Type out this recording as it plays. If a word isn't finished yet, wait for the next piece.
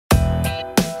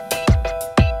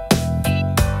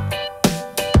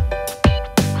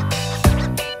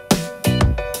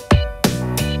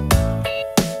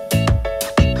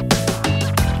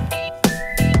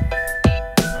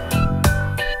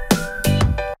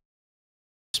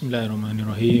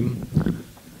Bismillahirrahmanirrahim.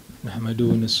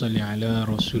 Nahmadu nusalli ala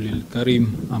rasulil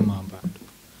karim, amma ba'du.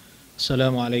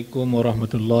 Assalamualaikum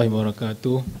warahmatullahi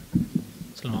wabarakatuh.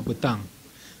 Selamat petang.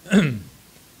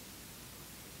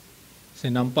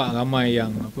 Saya nampak ramai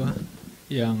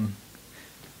yang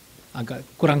agak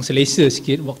kurang selesa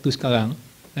sikit waktu sekarang,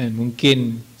 kan?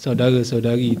 Mungkin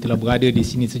saudara-saudari telah berada di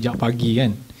sini sejak pagi,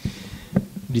 kan?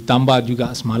 Ditambah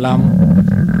juga semalam.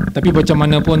 Tapi macam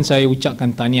mana pun saya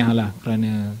ucapkan tahniah lah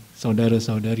kerana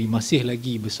saudara-saudari masih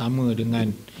lagi bersama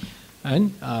dengan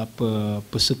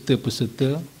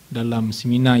peserta-peserta dalam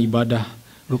seminar ibadah,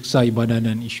 Rukhsah, Ibadah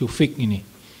dan isu fiqh ini.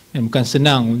 Dan bukan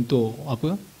senang untuk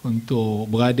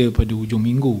berada pada hujung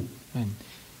minggu, kan?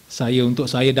 Untuk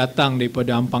saya datang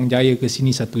daripada Ampang Jaya ke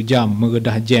sini 1 jam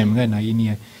meredah jam, kan, hari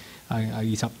ini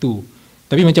hari Sabtu.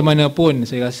 Tapi macam mana pun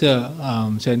saya rasa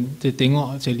saya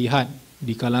tengok, saya lihat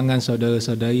di kalangan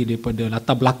saudara-saudari daripada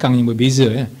latar belakang yang berbeza,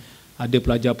 ya. Ada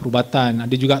pelajar perubatan,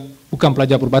 ada juga bukan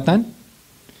pelajar perubatan.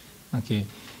 Okey.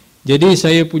 Jadi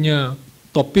saya punya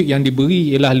topik yang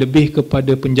diberi ialah lebih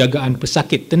kepada penjagaan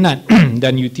pesakit tenat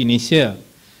dan Eutanasia.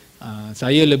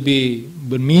 Saya lebih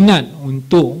berminat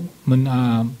untuk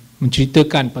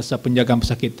menceritakan pasal penjagaan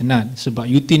pesakit tenat sebab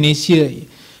Eutanasia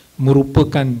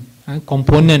merupakan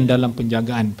komponen dalam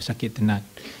penjagaan pesakit tenat.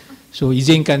 So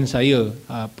izinkan saya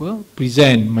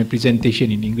present my presentation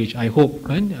in English. I hope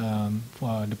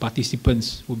for the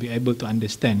participants will be able to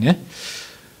understand, ya.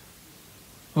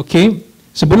 Okay,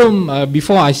 sebelum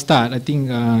before I start, I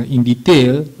think in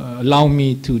detail, allow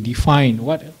me to define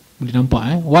what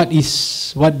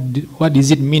does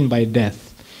it mean by death.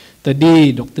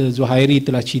 Tadi Dr. Zuhairi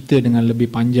telah cerita dengan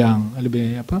lebih panjang,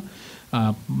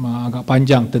 agak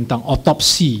panjang tentang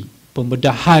otopsi,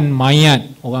 pembedahan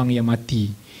mayat orang yang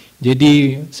mati.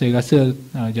 Jadi saya rasa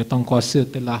Jawatankuasa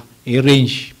telah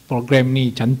arrange program ni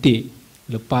cantik.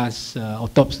 Lepas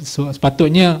otopsi,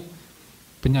 sepatutnya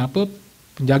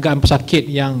penjagaan pesakit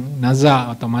yang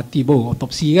nazak atau mati baru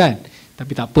otopsi, kan.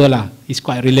 Tapi tak apalah, it's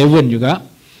quite relevant juga.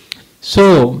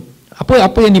 So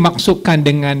apa yang dimaksudkan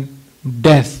dengan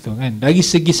death tu, kan, dari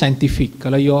segi saintifik.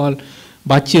 Kalau you all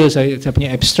baca saya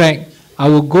punya abstract, I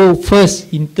will go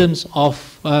first in terms of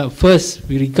first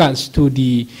with regards to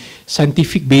the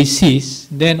scientific basis,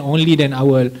 then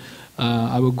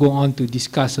I will go on to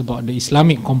discuss about the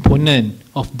Islamic component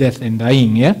of death and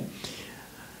dying, yeah.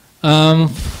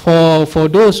 For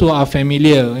those who are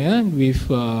familiar, yeah, with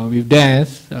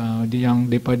death, yang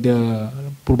daripada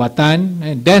perubatan,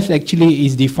 death actually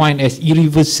is defined as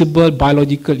irreversible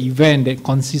biological event that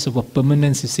consists of a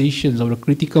permanent cessation of the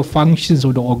critical functions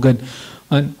of the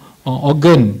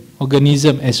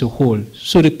organism as a whole.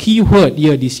 So the key word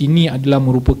here di sini adalah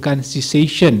merupakan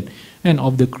cessation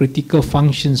of the critical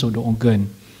functions of the organ.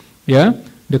 Yeah,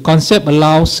 the concept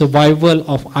allows survival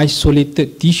of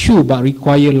isolated tissue but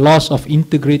require loss of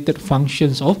integrated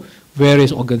functions of various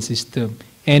organ system.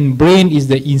 And brain is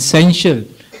the essential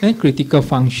critical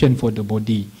function for the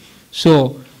body.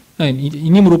 So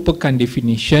ini merupakan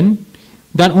definition,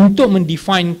 dan untuk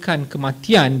mendefinkan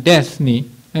kematian, death ni,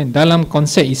 dalam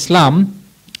konsep Islam,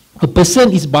 a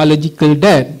person is biological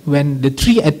dead when the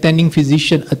 3 attending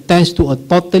physician attends to a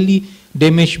totally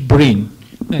damaged brain.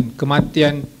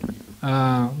 Kematian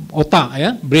otak,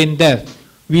 ya, brain death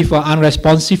with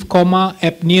unresponsive coma,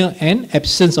 apnea and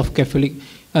absence of cephalic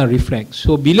reflex.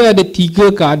 So bila ada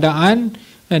 3 keadaan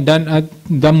dan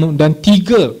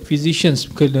 3 physicians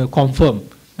kena confirm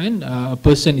a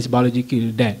person is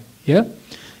biologically dead, ya.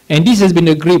 And this has been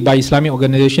agreed by Islamic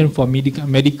Organization for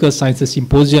Medical Sciences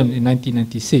Simposium in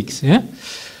 1996. Yeah?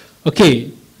 Okay,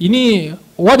 ini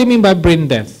what do you mean by brain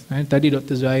death? Tadi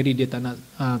Dr. Zuhairi dia tak nak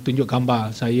tunjuk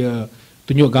gambar, saya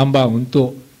tunjuk gambar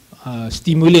untuk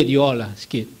stimulate you all lah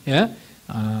sikit. Yeah?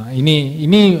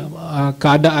 Ini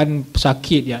keadaan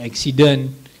pesakit, ya,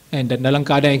 accident, dan dalam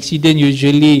keadaan accident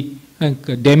usually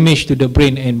damage to the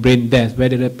brain and brain death,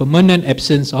 whether the permanent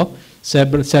absence of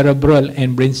cerebral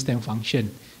and brainstem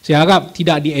function. Saya harap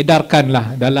tidak diedarkan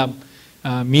lah dalam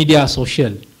media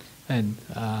sosial, kan.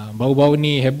 Baru-baru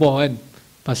ni heboh, kan,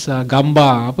 pasal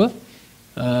gambar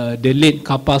the late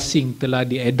Kapal Singh telah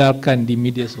diedarkan di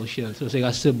media sosial. So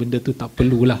saya rasa benda tu tak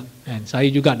perlulah, kan.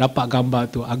 Saya juga dapat gambar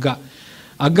tu, agak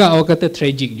orang kata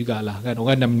tragic jugalah, kan,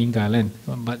 orang dah meninggal, kan.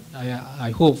 But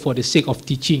I hope for the sake of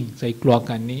teaching saya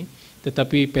keluarkan ni,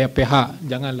 tetapi pihak-pihak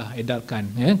janganlah edarkan,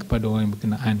 ya, kepada orang yang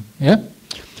berkenaan, ya.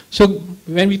 So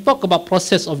when we talk about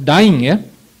process of dying, ya,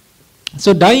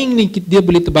 so dying ni dia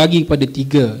boleh terbagi kepada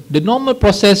 3. The normal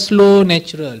process, slow,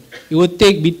 natural, it will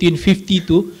take between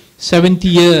 50 to 70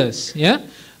 years, ya.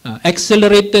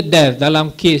 Accelerated death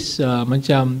dalam kes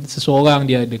macam seseorang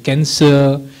dia ada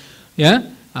cancer, ya,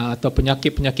 atau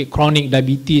penyakit-penyakit kronik,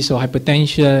 diabetes or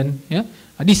hypertension, ya,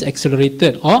 this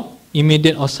accelerated or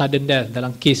immediate or sudden death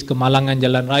dalam kes kemalangan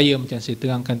jalan raya macam saya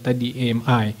terangkan tadi,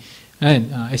 AMI.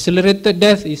 Accelerated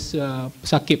death is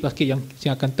pesakit-pesakit yang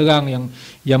saya akan terang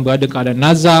yang berada keadaan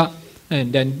nazak,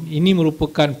 dan ini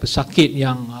merupakan pesakit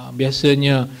yang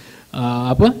biasanya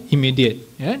immediate,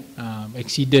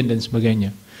 accident dan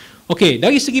sebagainya. Okey,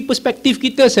 dari segi perspektif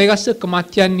kita, saya rasa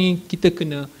kematian ni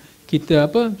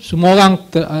semua orang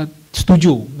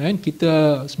setuju, kan?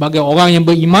 Kita sebagai orang yang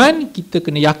beriman, kita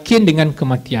kena yakin dengan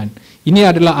kematian.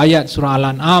 Ini adalah ayat surah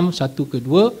Al-An'am 1 ke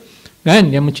 2, kan,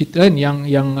 yang menceritakan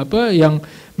yang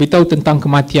beritahu tentang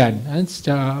kematian.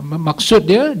 Maksud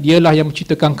dialah yang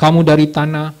menciptakan kamu dari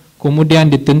tanah,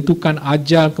 kemudian ditentukan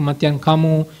ajal kematian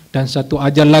kamu, dan satu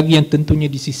ajal lagi yang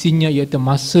tentunya di sisinya, iaitu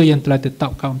masa yang telah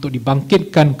ditetapkan untuk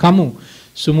dibangkitkan kamu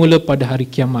semula pada hari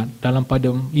kiamat. Dalam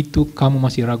pada itu kamu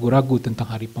masih ragu-ragu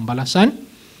tentang hari pembalasan.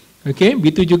 Okey,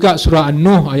 begitu juga surah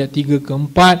An-Nuh ayat 3 ke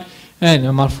 4, kan,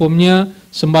 mafhumnya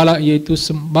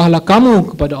sembahlah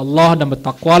kamu kepada Allah dan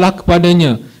bertakwalah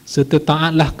kepadanya, serta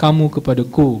taatlah kamu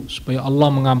kepadaku, supaya Allah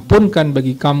mengampunkan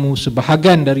bagi kamu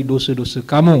sebahagian dari dosa-dosa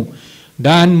kamu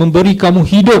dan memberi kamu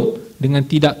hidup dengan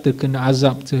tidak terkena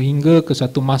azab sehingga ke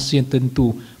satu masa yang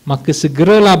tentu. Maka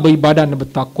segeralah beribadah dan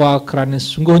bertakwa, kerana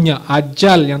sungguhnya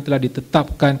ajal yang telah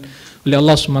ditetapkan oleh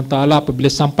Allah SWT apabila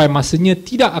sampai masanya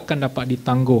tidak akan dapat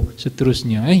ditangguh,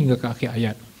 seterusnya hingga ke akhir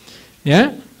ayat.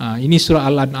 Ya, ini surah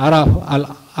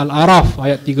Al-Araf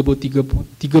ayat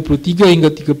 33 hingga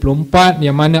 34,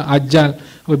 yang mana ajal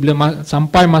apabila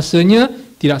sampai masanya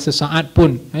tidak sesaat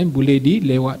pun boleh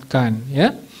dilewatkan,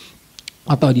 ya,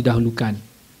 atau didahulukan.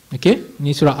 Okey,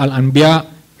 ini surah Al-Anbiya,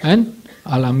 kan,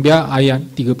 Al-Anbiya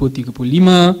ayat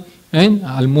 30-35, kan,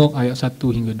 Al-Mulk ayat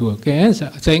 1 hingga 2. Okey,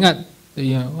 saya ingat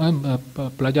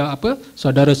pelajar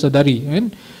saudara-saudari, kan,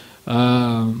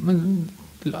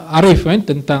 arif, kan,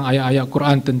 tentang ayat-ayat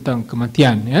Quran tentang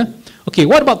kematian, ya. Okey,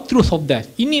 what about truth of death?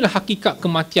 Inilah hakikat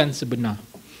kematian sebenar,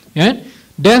 ya.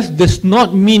 Death does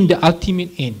not mean the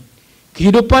ultimate end.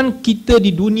 Kehidupan kita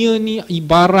di dunia ni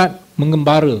ibarat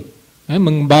mengembara,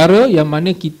 mengembara yang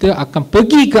mana kita akan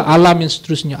pergi ke alam yang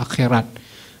seterusnya, akhirat.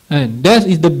 Death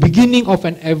is the beginning of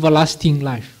an everlasting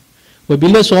life.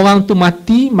 Apabila seorang tu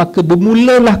mati, maka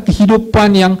bermulalah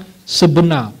kehidupan yang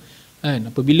sebenar.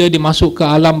 Apabila dia masuk ke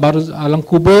alam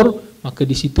kubur, maka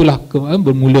disitulah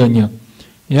bermulanya,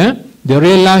 ya, the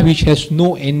real life which has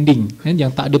no ending,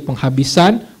 yang tak ada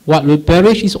penghabisan. What will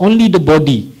perish is only the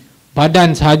body,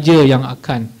 badan sahaja yang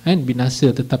akan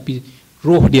binasa, tetapi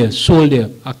roh dia, soul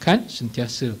dia akan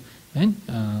sentiasa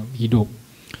hidup.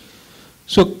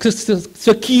 So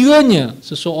sekiranya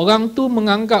seseorang tu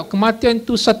menganggap kematian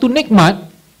tu satu nikmat,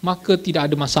 maka tidak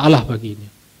ada masalah baginya,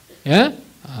 ya.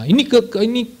 Ini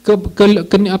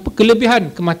kelebihan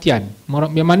kematian,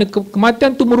 yang mana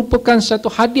kematian tu merupakan satu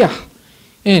hadiah,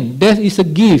 and death is a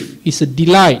gift, is a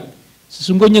delight.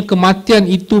 Sesungguhnya kematian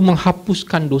itu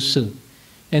menghapuskan dosa,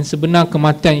 dan sebenar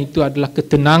kematian itu adalah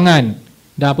ketenangan.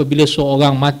 Dan apabila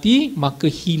seorang mati, maka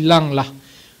hilanglah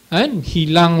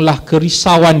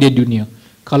kerisauan di dunia.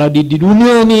 Kalau di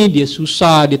dunia ni dia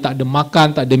susah, dia tak ada makan,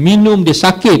 tak ada minum, dia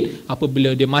sakit,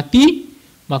 apabila dia mati,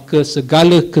 maka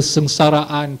segala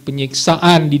kesengsaraan,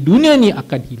 penyiksaan di dunia ni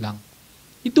akan hilang.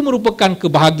 Itu merupakan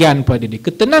kebahagiaan pada dia,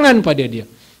 ketenangan pada dia.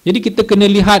 Jadi kita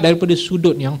kena lihat daripada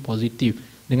sudut yang positif,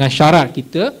 dengan syarat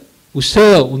kita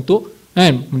usaha untuk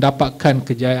mendapatkan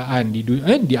kejayaan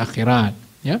di akhirat,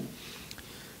 ya.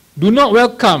 Do not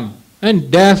welcome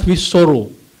death with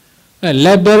sorrow.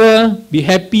 Laborer, be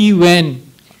happy when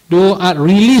thou art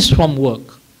released from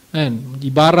work.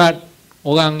 Ibarat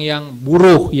orang yang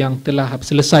buruh yang telah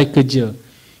selesai kerja.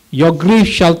 Your grief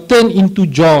shall turn into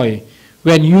joy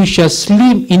when you shall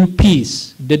sleep in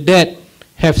peace. The dead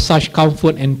have such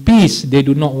comfort and peace, they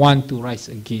do not want to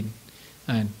rise again.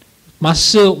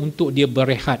 Masa untuk dia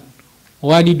berehat.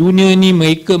 Orang di dunia ni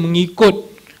mereka mengikut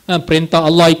perintah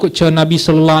Allah, ikut cara Nabi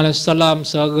sallallahu alaihi wasallam,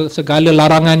 segala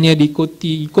larangannya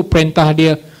diikuti, ikut perintah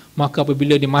dia. Maka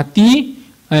apabila dia mati,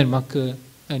 maka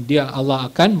dia, Allah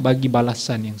akan bagi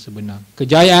balasan yang sebenar,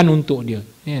 kejayaan untuk dia,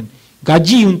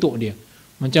 gaji untuk dia.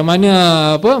 Macam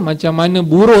mana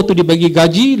buruh tu dibagi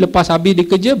gaji lepas habis dia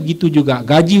kerja, begitu juga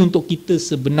gaji untuk kita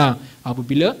sebenar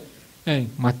apabila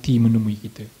mati menemui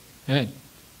kita.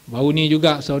 Baru ni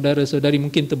juga saudara-saudari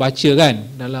mungkin terbaca kan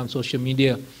dalam social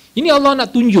media. Ini Allah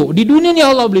nak tunjuk, di dunia ni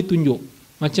Allah boleh tunjuk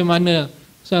macam mana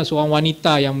seorang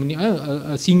wanita yang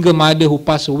single mother who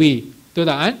pass away. Betul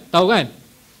tak kan? Tahu kan?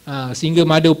 Single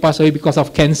mother who pass away because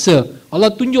of cancer.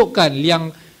 Allah tunjukkan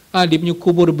yang dia punya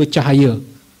kubur bercahaya.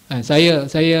 Saya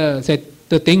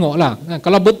kita tengoklah kan,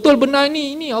 kalau betul benar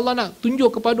ini Allah nak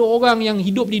tunjuk kepada orang yang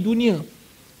hidup di dunia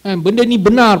kan, benda ni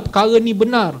benar, perkara ni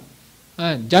benar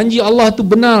kan, janji Allah tu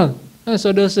benar kan,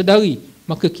 saudara-saudari,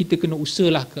 maka kita kena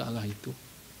usahalah ke arah itu.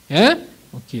 Ya,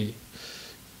 okey.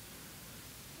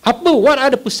 What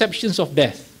are the perceptions of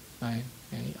death?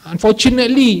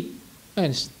 Unfortunately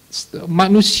kan,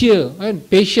 manusia kan,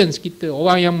 patients kita,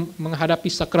 orang yang menghadapi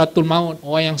sakratul maut,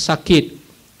 orang yang sakit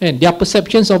kan, their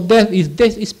perceptions of death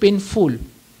is painful.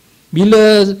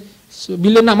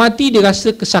 Bila nak mati dia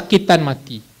rasa kesakitan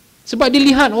mati, sebab dia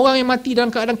lihat orang yang mati dalam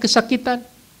keadaan kesakitan,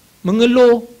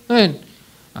 mengeluh kan.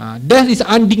 Death is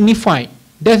undignified,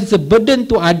 death is a burden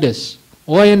to others.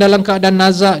 Orang yang dalam keadaan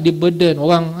nazak dia burden,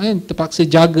 orang kan, terpaksa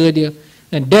jaga dia,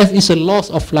 and death is a loss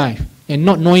of life and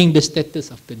not knowing the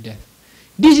status after death.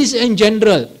 This is in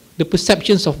general the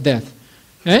perceptions of death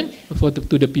and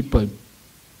to the people.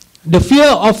 The fear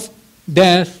of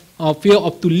death, or fear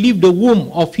of to leave the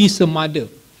womb of his mother,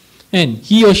 and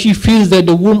he or she feels that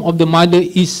the womb of the mother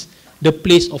is the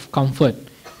place of comfort,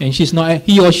 and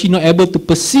he or she not able to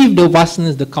perceive the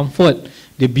vastness, the comfort,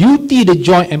 the beauty, the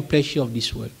joy and pleasure of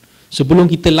this world. Sebelum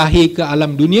kita lahir ke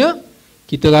alam dunia,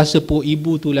 kita rasa perut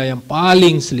ibu itulah yang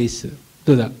paling selesa,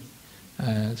 betul tak?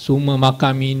 Semua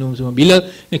makan minum semua. Bila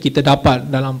kita dapat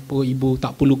dalam perut ibu,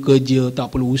 tak perlu kerja,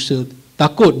 tak perlu usaha,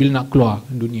 takut bila nak keluar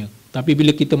dunia. Tapi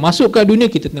bila kita masuk ke dunia,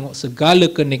 kita tengok segala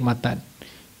kenikmatan.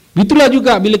 Itulah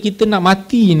juga bila kita nak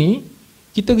mati ni,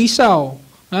 kita risau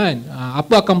kan,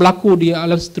 apa akan berlaku di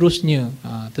alam seterusnya.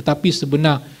 Tetapi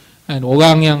sebenar kan,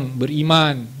 orang yang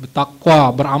beriman, bertakwa,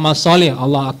 beramal soleh,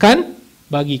 Allah akan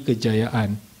bagi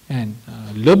kejayaan kan,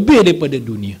 lebih daripada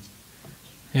dunia.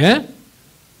 Ya.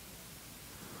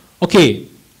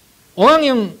 Okey. Orang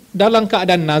yang dalam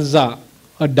keadaan nazak,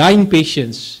 dying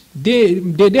patients, they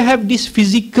have this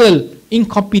physical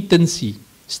incompetency,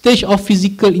 stage of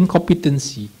physical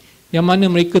incompetency, yang mana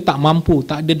mereka tak mampu,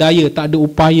 tak ada daya, tak ada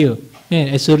upaya,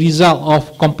 as a result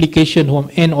of complication from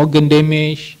end organ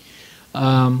damage,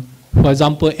 for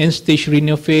example end stage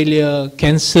renal failure,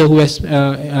 cancer who has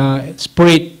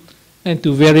spread to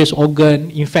various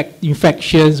organ,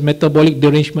 infections, metabolic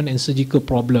derangement and surgical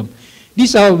problem.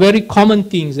 These are very common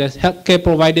things as healthcare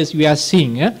providers we are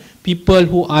seeing. People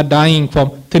who are dying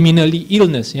from terminally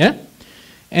illness,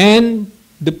 and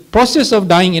the process of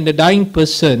dying in the dying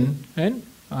person,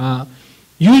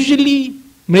 usually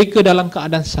mereka dalam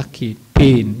keadaan sakit,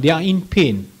 pain, they are in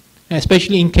pain,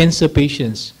 especially in cancer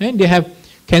patients, they have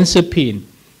cancer pain,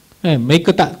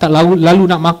 mereka tak lalu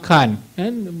nak makan,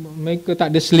 mereka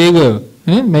tak ada selera,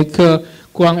 mereka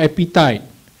kurang appetite,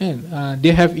 they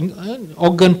have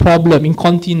organ problem,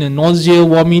 incontinence, nausea,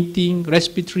 vomiting,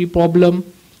 respiratory problem,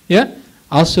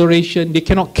 ulceration, they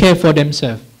cannot care for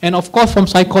themselves. And of course from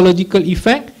psychological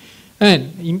effect,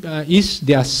 is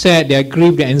they are sad, they are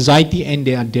grieved, they are anxiety, and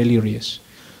they are delirious.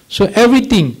 So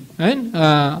everything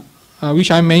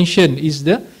which I mentioned is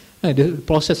the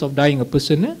process of dying a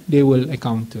person, they will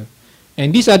encounter.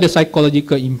 And these are the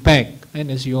psychological impact.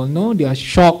 And as you all know, they are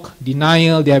shock,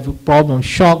 denial, they have a problem,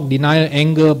 shock, denial,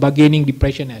 anger, bargaining,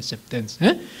 depression, and acceptance.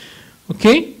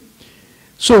 Okay?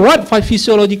 So what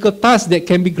physiological tasks that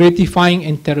can be gratifying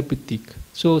and therapeutic?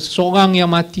 So seorang yang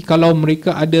mati, kalau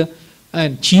mereka ada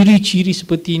ciri-ciri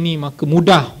seperti ini, maka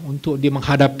mudah untuk dia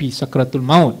menghadapi sakratul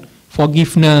maut.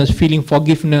 Forgiveness, feeling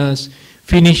forgiveness,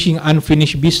 finishing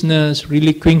unfinished business,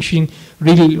 relinquishing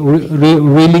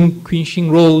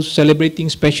roles, celebrating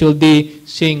special day,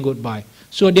 saying goodbye.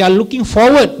 So they are looking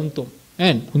forward untuk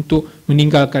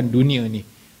meninggalkan dunia ni.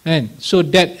 So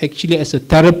that actually as a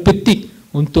therapeutic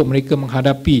untuk mereka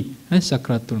menghadapi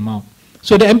sakratul maut.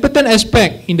 So the important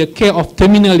aspect in the care of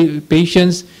terminal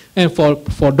patients and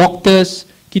for doctors,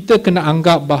 kita kena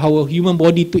anggap bahawa human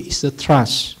body itu is a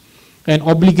trust, an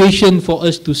obligation for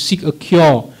us to seek a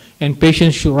cure, and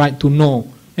patients should right to know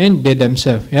and they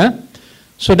themselves.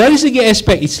 So dari segi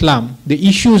aspek Islam, the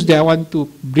issues that I want to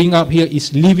bring up here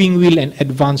is living will and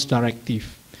advance directive.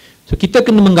 So kita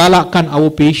kena menggalakkan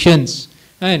our patients,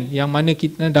 yang mana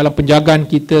kita dalam penjagaan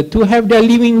kita to have their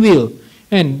living will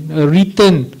and a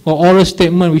written or oral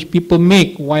statement which people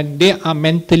make when they are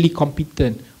mentally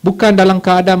competent. Bukan dalam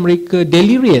keadaan mereka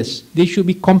delirious. They should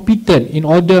be competent in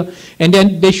order, and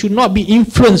then they should not be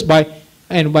influenced by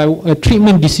a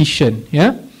treatment decision.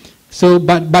 So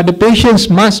but the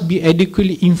patients must be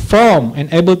adequately informed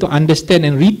and able to understand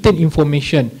and retain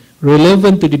information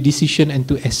relevant to the decision and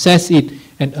to assess it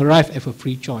and arrive at a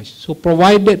free choice. So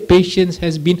provided patients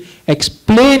has been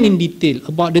explained in detail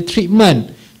about the treatment,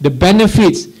 the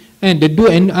benefits, and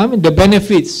the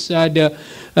benefits, the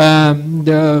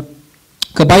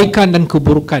kebaikan dan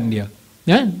keburukan dia.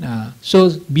 So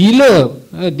bila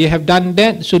they have done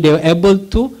that, so they are able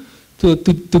to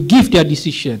give their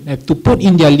decision, to put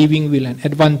in their living will and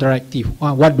advance directive.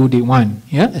 What do they want?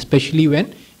 Especially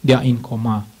when they are in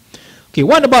coma. Okay,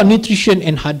 what about nutrition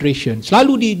and hydration?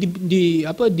 Selalu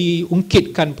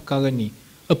diungkitkan perkara ni.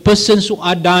 A person who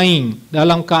are dying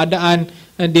dalam keadaan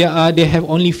they have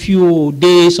only few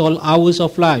days or hours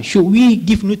of life. Should we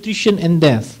give nutrition and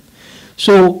death?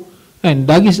 So, and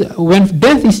that is when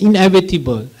death is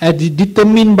inevitable, as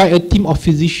determined by a team of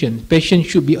physicians, patient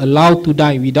should be allowed to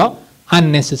die without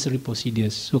unnecessary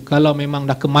procedures. So kalau memang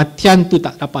dah kematian tu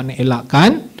tak dapat nak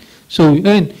elakkan, so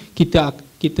kita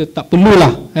tak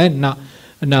perlulah nak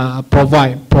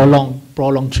provide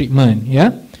prolonged treatment,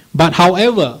 But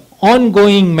however,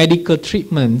 ongoing medical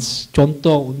treatments,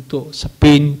 contoh untuk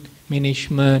pain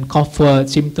management, comfort,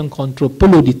 symptom control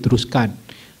perlu diteruskan.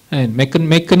 And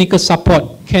mechanical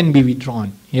support can be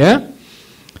withdrawn.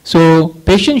 So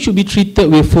patient should be treated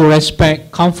with full respect,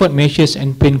 comfort measures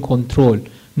and pain control.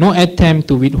 No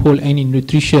attempt to withhold any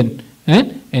nutrition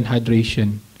and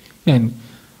hydration. And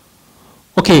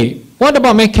okay, what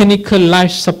about mechanical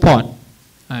life support?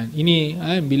 Ini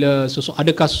bila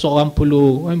adakah seseorang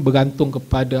perlu bergantung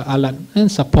kepada alat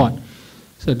support?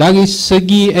 So dari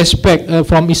segi aspek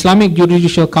from Islamic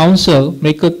Judicial Council,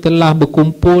 mereka telah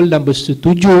berkumpul dan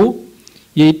bersetuju,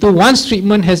 iaitu once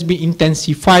treatment has been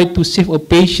intensified to save a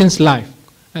patient's life,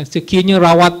 sekiranya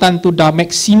rawatan tu dah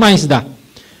maximize dah,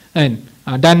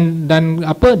 dan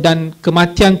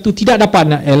kematian tu tidak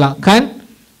dapat nak elakkan,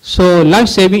 so life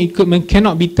saving equipment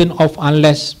cannot be turned off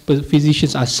unless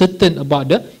physicians are certain about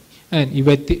the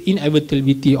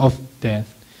inevitability of death.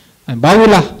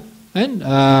 Barulah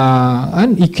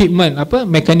equipment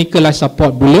mechanical life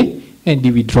support boleh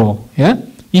di withdraw.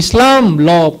 Islam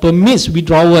law permits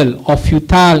withdrawal of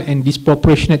futile and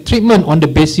disproportionate treatment on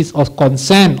the basis of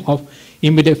consent of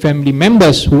immediate family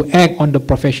members who act on the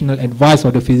professional advice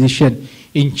of the physician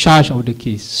in charge of the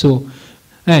case. So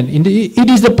it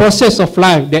is the process of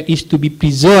life that is to be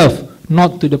preserved,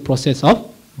 not to the process of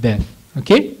death.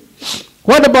 Okay.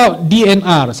 What about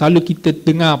DNR? Selalu kita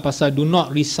dengar pasal do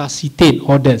not resuscitate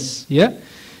orders.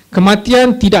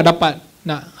 Kematian tidak dapat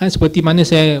seperti mana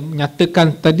saya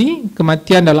nyatakan tadi,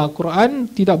 kematian dalam Al-Quran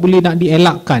tidak boleh nak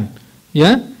dielakkan.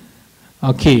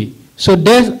 Okay. So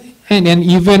death and an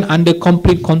event under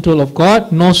complete control of God,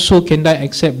 no soul can die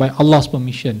except by Allah's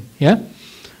permission.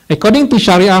 According to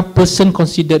Sharia, person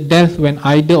considered death when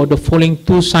either of the following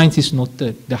two signs is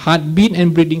noted: the heartbeat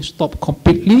and breathing stop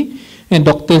completely, and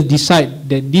doctors decide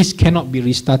that this cannot be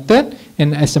restarted,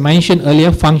 and as I mentioned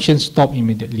earlier, function stop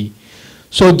immediately.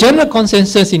 So general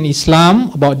consensus in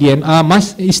Islam about DNR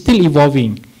is still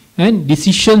evolving, and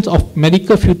decisions of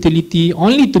medical futility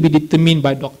only to be determined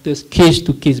by doctors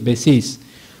case-to-case basis.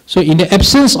 So in the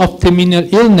absence of terminal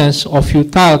illness or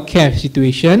futile care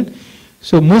situation,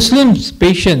 so Muslim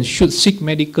patients should seek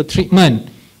medical treatment,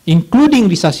 including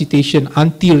resuscitation,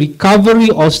 until recovery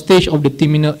or stage of the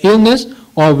terminal illness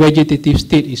or vegetative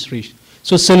state is reached.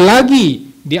 So selagi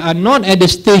they are not at the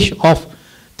stage of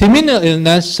terminal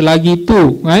illness, selagi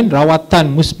itu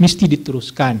rawatan mesti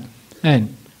diteruskan.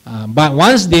 But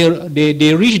once they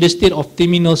reach the state of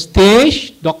terminal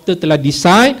stage, doktor telah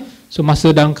decide, so masa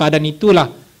dalam keadaan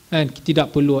itulah tidak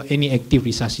perlu any active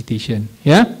resuscitation.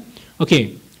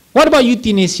 Okay. What about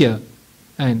euthanasia?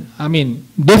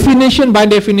 Definition by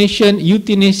definition,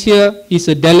 euthanasia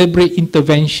is a deliberate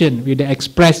intervention with the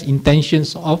express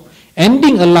intentions of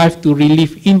ending a life to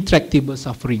relieve intractable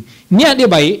suffering. Niat dia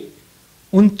baik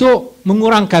untuk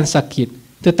mengurangkan sakit,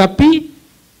 tetapi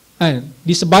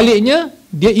di sebaliknya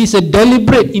dia is a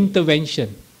deliberate intervention,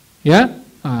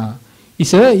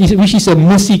 which is a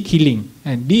mercy killing.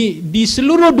 Di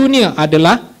seluruh dunia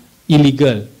adalah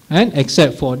illegal,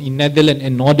 except for in Netherlands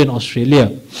and Northern Australia.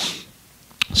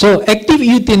 So active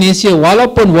euthanasia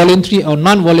walaupun voluntary or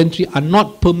non-voluntary are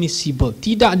not permissible,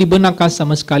 tidak dibenarkan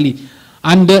sama sekali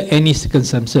under any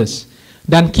circumstances.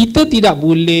 Dan kita tidak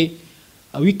boleh,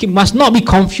 must not be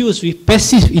confused with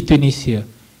passive euthanasia.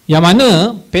 Yang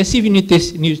mana passive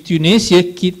euthanasia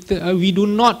we do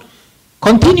not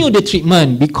continue the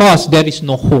treatment because there is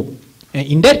no hope. And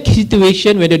in that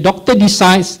situation where the doctor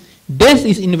decides death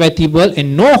is inevitable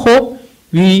and no hope,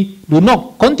 we do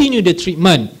not continue the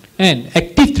treatment and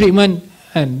active treatment,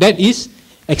 and that is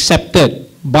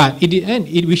accepted. But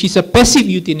which is a passive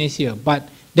euthanasia, but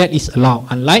that is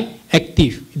allowed, unlike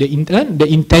active, the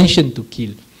intention to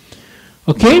kill.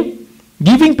 Okay,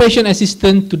 giving patient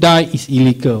assistance to die is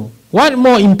illegal. What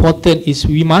more important is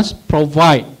we must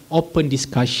provide open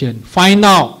discussion, find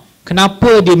out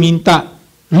kenapa dia minta,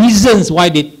 reasons why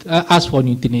they ask for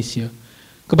euthanasia.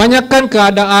 Kebanyakan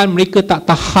keadaan mereka tak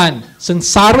tahan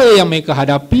sengsara yang mereka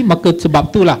hadapi, maka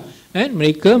sebab itulah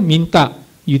mereka minta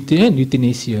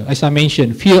euthanasia. As I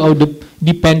mentioned, fear of the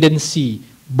dependency,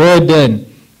 burden,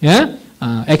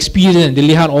 experience,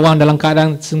 dilihat orang dalam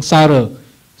keadaan sengsara.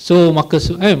 So maka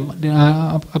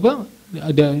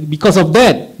because of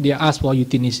that they ask for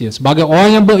euthanasia. Sebagai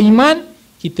orang yang beriman,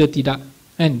 kita tidak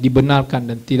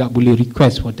dibenarkan dan tidak boleh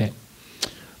request for that.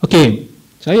 Okay,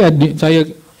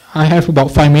 I have about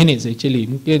 5 minutes actually.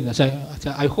 Mungkin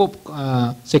I hope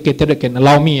Secretariat can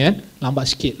allow me lambat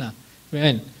sikit lah,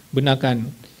 benarkan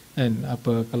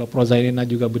kalau Prof Zairina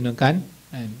juga benarkan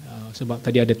sebab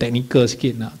tadi ada technical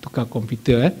sikit nak tukar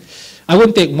komputer. I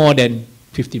won't take more than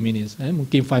 50 minutes,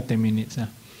 mungkin 5-10 minutes lah.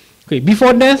 Okay,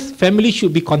 before death, family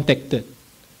should be contacted.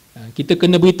 Kita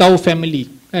kena beritahu family,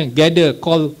 gather,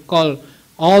 call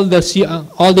all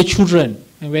the children,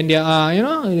 and when they are,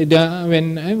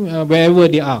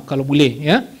 wherever they are, kalau boleh,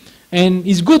 and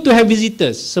it's good to have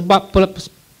visitors, sebab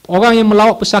orang yang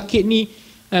melawat pesakit ni,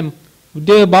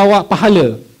 dia bawa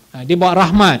pahala, dia bawa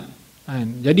rahmat,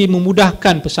 jadi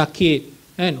memudahkan pesakit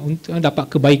untuk dapat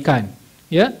kebaikan,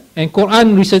 and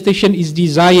Quran recitation is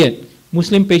desired.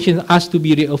 Muslim patients asked to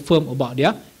be reaffirmed about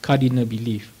their cardinal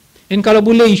belief. And kalau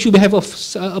boleh, you should have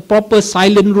a proper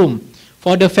silent room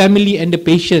for the family and the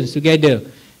patients together,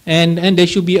 and there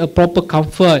should be a proper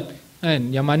comfort,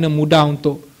 yang mana mudah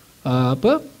untuk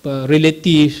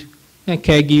relative,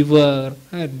 caregiver,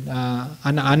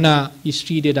 anak-anak,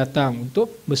 isteri dia datang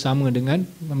untuk bersama dengan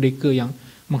mereka yang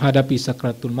menghadapi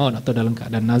sakratul maut atau dalam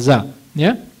keadaan nazar.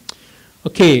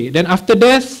 Okay, then after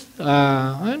death,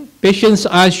 patient's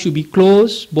eyes should be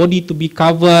closed, body to be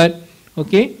covered.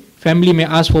 Okay, family may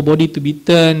ask for body to be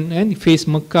turned and face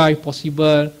Mekah if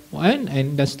possible, and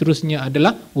dan seterusnya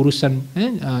adalah urusan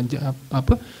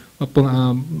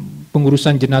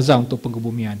pengurusan jenazah untuk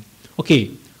pengebumian.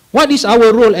 Okay, what is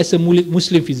our role as a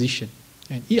Muslim physician?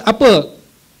 Apa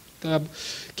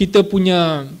kita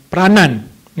punya peranan?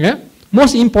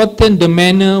 Most important, the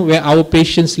manner where our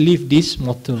patients leave this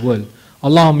mortal world.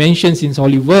 Allah mentions in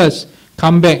Holy Verse,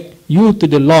 come back you to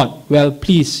the Lord, well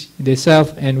pleased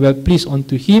themselves and well pleased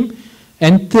unto Him.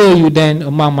 Enter you then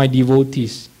among my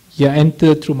devotees.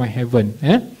 Enter through my heaven.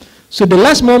 So the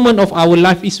last moment of our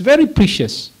life is very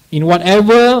precious. In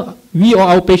whatever we or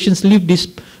our patients leave this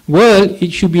world, it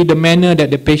should be the manner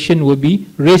that the patient will be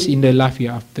raised in the life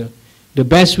hereafter. The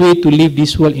best way to live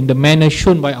this world in the manner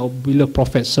shown by our beloved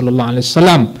Prophet sallallahu alaihi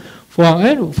wasallam. For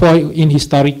in his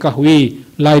tariqah way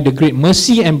lie the great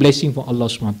mercy and blessing from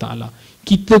Allah SWT.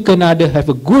 Kita kena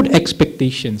have a good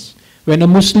expectations. When a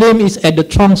Muslim is at the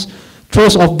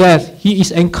throes of death, he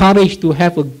is encouraged to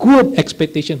have a good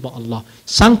expectation for Allah.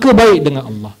 Sangka baik dengan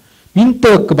Allah.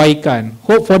 Minta kebaikan.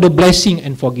 Hope for the blessing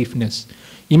and forgiveness.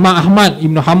 Imam Ahmad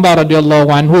Ibn Hanbal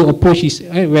radhiyallahu anhu approached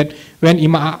when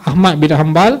Imam Ahmad bin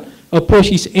Hanbal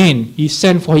approached his end, he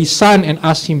sent for his son and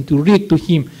asked him to read to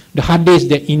him the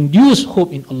hadith that induce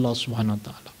hope in Allah Subhanahu Wa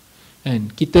Taala.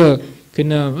 And kita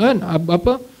kena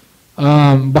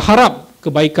berharap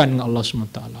kebaikan dengan Allah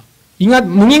Subhanahu Wa Taala.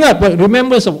 Mengingat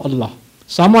remembrance of Allah.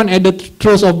 Someone at the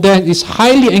throes of death is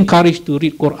highly encouraged to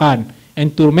read Quran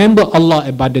and to remember Allah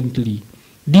abundantly.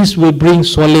 This will bring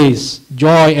solace,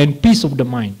 joy and peace of the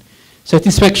mind.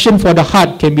 Satisfaction for the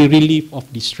heart can be relief of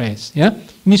distress.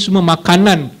 Ini semua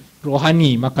makanan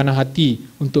rohani, makanan hati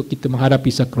untuk kita menghadapi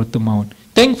sakratul maut.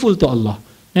 Thankful to Allah,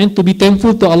 and to be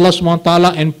thankful to Allah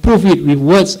SWT and prove it with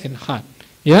words and heart.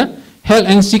 Health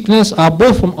and sickness are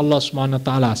both from Allah SWT.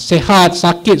 Sehat,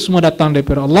 sakit semua datang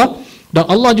daripada Allah, dan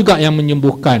Allah juga yang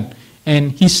menyembuhkan.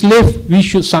 And His slave, we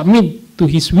should submit to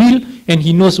His will, and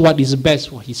He knows what is best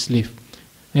for His slave.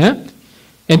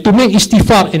 And to make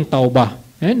istighfar and taubah.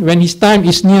 And when his time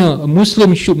is near, a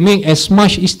Muslim should make as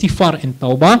much istighfar and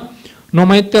taubah. No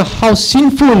matter how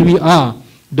sinful we are,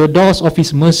 the doors of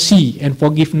His mercy and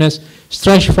forgiveness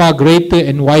stretch far greater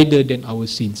and wider than our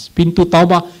sins. Pintu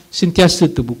taubah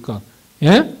sentiasa terbuka.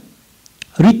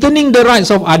 Returning the rights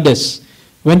of others.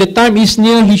 When the time is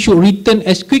near, he should return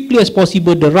as quickly as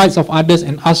possible the rights of others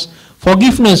and ask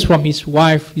forgiveness from his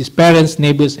wife, his parents,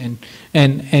 neighbors and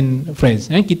friends.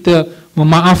 Kita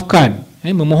memaafkan,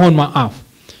 memohon maaf.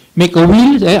 Make a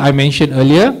will, I mentioned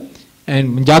earlier, and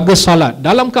menjaga salat.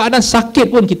 Dalam keadaan sakit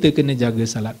pun kita kena jaga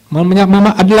salat.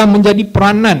 Adalah menjadi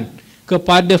peranan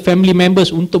kepada family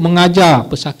members untuk mengajar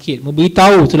pesakit,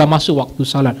 memberitahu sudah masuk waktu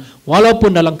salat,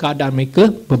 walaupun dalam keadaan mereka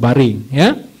berbaring.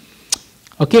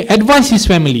 Okay, advise his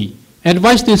family.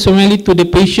 Advise the family to the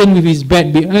patient with his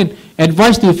bad behavior.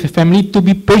 Advise the family to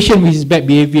be patient with his bad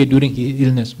behavior during his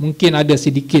illness. Mungkin ada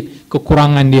sedikit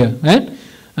kekurangan dia.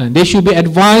 They should be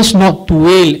advised not to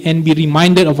wail and be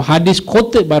reminded of a hadith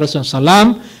quoted by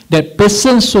Rasulullah SAW, that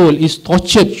person's soul is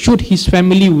tortured should his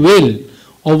family wail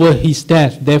over his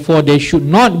death. Therefore, they should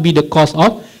not be the cause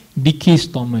of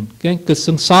decreased torment. Okay?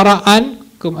 Kesengsaraan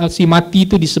si mati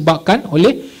itu disebabkan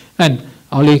oleh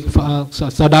oleh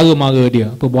saudara mara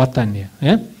dia, perbuatan dia.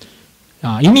 Ya?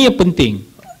 Ini yang penting.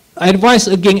 Advice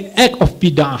against act of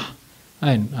bid'ah.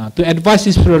 To advise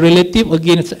his relative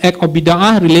against act of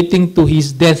bid'ah relating to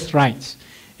his death rites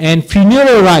and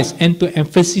funeral rites, and to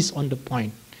emphasis on the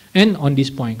point. And on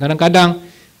this point, kadang-kadang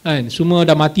semua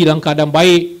dah mati dalam keadaan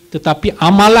baik, tetapi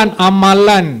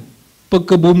amalan-amalan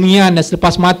perkebumian dan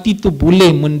selepas mati tu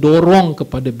boleh mendorong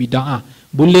kepada bid'ah,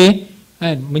 boleh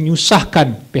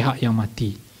menyusahkan pihak yang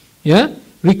mati. Ya,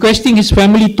 requesting his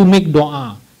family to make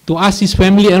doa, to ask his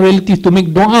family and relatives to make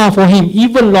doa for him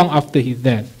even long after his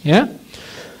death. Ya,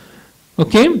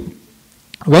 okay.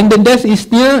 When the death is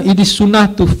near, it is sunnah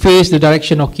to face the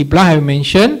direction of Qiblah, I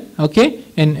mentioned. Okay,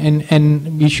 and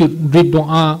we should read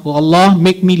doa. Oh Allah,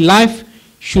 make me life,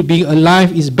 should be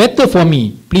alive is better for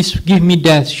me. Please give me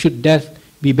death, should death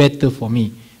be better for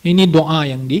me. Ini doa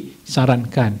yang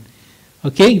disarankan.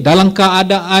 Okay, dalam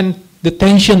keadaan the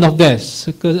tension of death,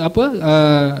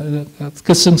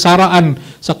 kesengsaraan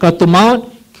sakratul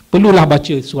maut, perlulah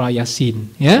baca surah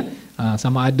Yasin. Ya,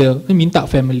 sama ada minta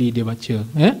family dia baca.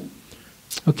 Ya,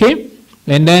 okay,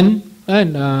 and then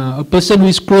a person who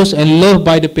is close and loved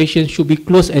by the patient should be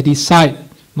close at his side,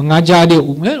 mengajar dia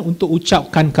untuk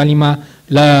ucapkan kalimah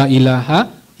la ilaha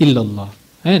illallah,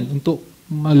 untuk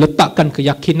meletakkan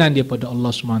keyakinan dia pada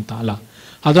Allah SWT.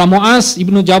 Hadrat Muaz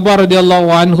ibnu Jabal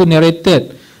radhiyallahu anhu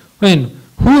narrated,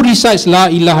 who recites la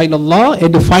ilaha illallah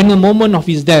at the final moment of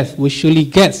his death will surely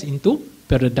gets into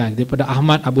paradise. Daripada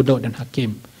Ahmad, Abu Daud dan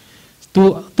Hakim.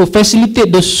 To facilitate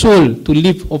the soul to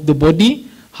live of the body,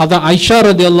 Hadrat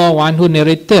Aisyah radhiyallahu anhu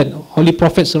narrated, Holy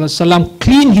Prophet SAW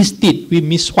clean his teeth with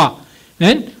miswak,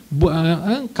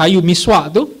 kayu miswak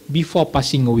tu before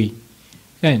passing away.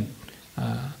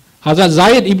 Hazrat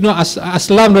Zaid ibn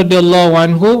Aslam radhiyallahu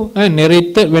anhu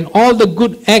narrated, when all the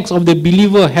good acts of the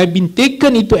believer have been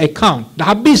taken into account,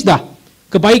 dah habis dah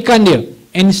kebaikan dia,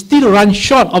 and still run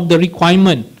short of the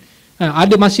requirement,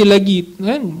 ada masih lagi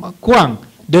kurang,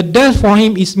 the death for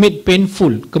him is made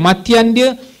painful, kematian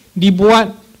dia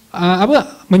dibuat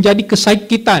menjadi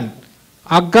kesakitan,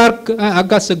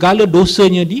 agar segala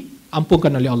dosanya diampunkan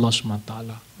oleh Allah SWT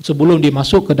sebelum dia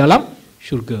masuk ke dalam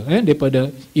syurga.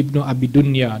 Daripada Ibnu Abi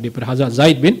Dunya, daripada Hazrat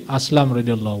Zaid bin Aslam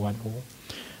radhiyallahu anhu.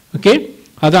 Okay,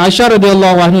 Hazrat Aisyah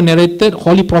radhiyallahu anhu narrated,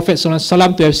 Holy Prophet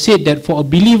SAW to have said that for a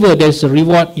believer there is a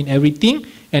reward in everything,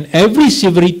 and every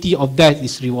severity of death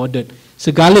is rewarded.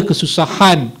 Segala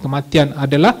kesusahan kematian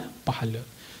adalah pahala.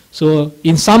 So,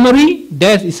 in summary,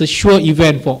 death is a sure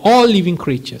event for all living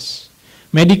creatures.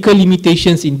 Medical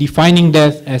limitations in defining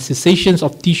death as cessations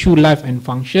of tissue, life and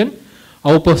function.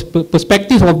 Our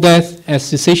perspective of death as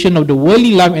cessation of the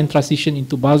worldly life and transition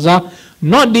into barzakh,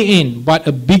 not the end, but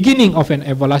a beginning of an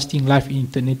everlasting life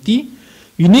in eternity.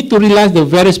 You need to realize the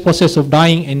various processes of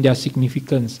dying and their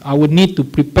significance. I would need to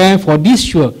prepare for this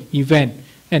sure event,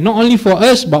 and not only for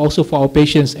us, but also for our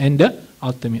patients and the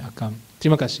ultimate outcome.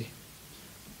 Terima kasih.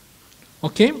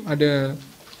 Okay, ada,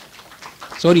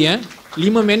 sorry 5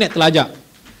 minit terlajak.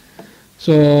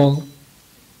 So,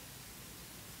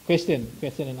 question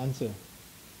and answer.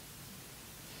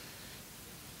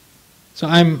 So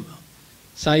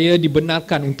saya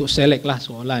dibenarkan untuk select lah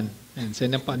soalan.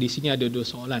 Saya nampak di sini ada 2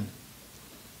 soalan.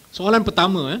 Soalan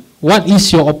pertama, what is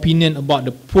your opinion about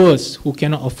the poor who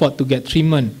cannot afford to get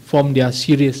treatment from their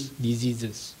serious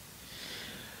diseases?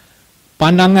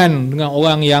 Pandangan dengan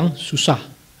orang yang susah.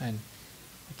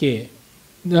 Okay.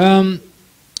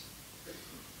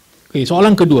 Okay,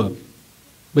 soalan kedua.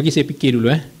 Bagi saya fikir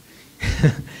dulu.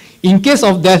 In case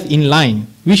of death in line,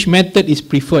 which method is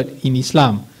preferred in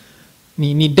Islam?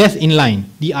 Ni death in line,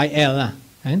 DIL lah.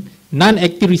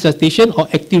 Non-active resuscitation or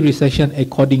active resuscitation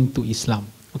according to Islam.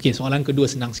 Okay, soalan kedua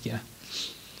senang sikit lah.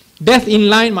 Death in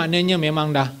line maknanya memang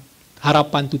dah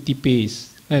harapan tu tipis.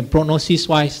 Prognosis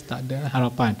wise tak ada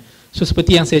harapan. So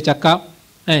seperti yang saya cakap,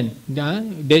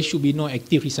 there should be no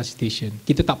active resuscitation.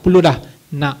 Kita tak perlu dah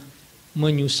nak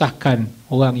menyusahkan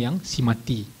orang yang si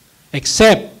mati,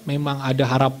 except memang ada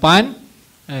harapan,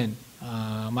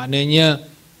 maknanya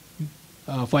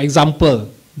for example,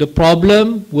 the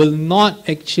problem will not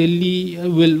actually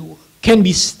can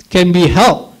be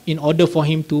helped in order for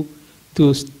him to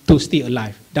stay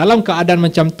alive. Dalam keadaan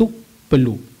macam tu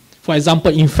perlu. For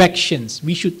example, infections,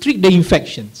 we should treat the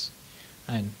infections.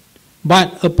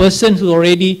 But a person who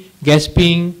already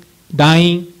gasping,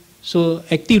 dying, so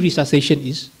active resuscitation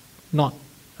is not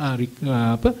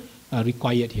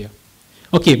required here.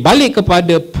 Okay, balik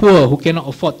kepada poor who cannot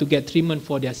afford to get treatment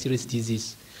for their serious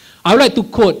disease. I would like to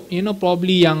quote,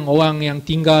 probably yang orang yang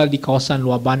tinggal di kawasan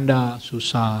luar bandar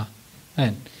susah,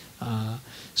 kan?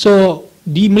 So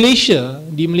di Malaysia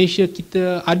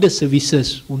kita ada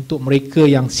services untuk mereka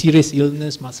yang serious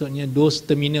illness, maksudnya those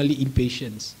terminally ill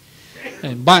patients.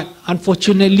 But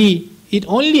unfortunately, it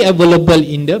only available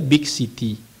in the big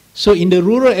city. So in the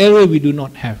rural area we do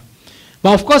not have.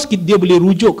 But of course dia boleh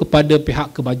rujuk kepada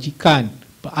pihak kebajikan.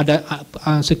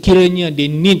 Sekiranya they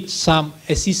need some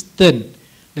assistance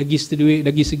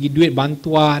dari segi duit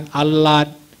bantuan, alat,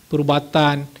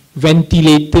 perubatan,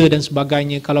 ventilator dan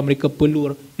sebagainya kalau mereka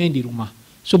perlu di rumah.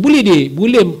 So boleh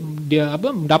dia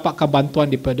mendapatkan bantuan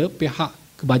daripada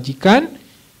pihak kebajikan,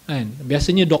 kan.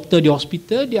 Biasanya doktor di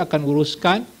hospital dia akan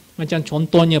uruskan, macam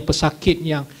contohnya pesakit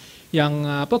yang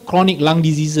chronic lung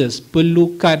diseases,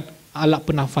 perlukan alat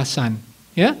pernafasan,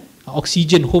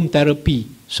 oxygen home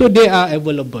therapy. So they are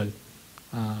available.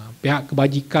 Pihak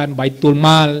kebajikan, Baitul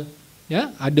Mal,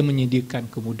 ada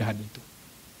menyediakan kemudahan itu.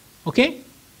 Okey?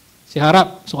 Saya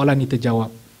harap soalan ini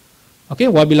terjawab.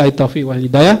 Okey, wabillahi taufiq wal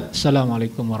hidayah.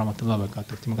 Assalamualaikum warahmatullahi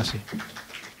wabarakatuh. Terima kasih.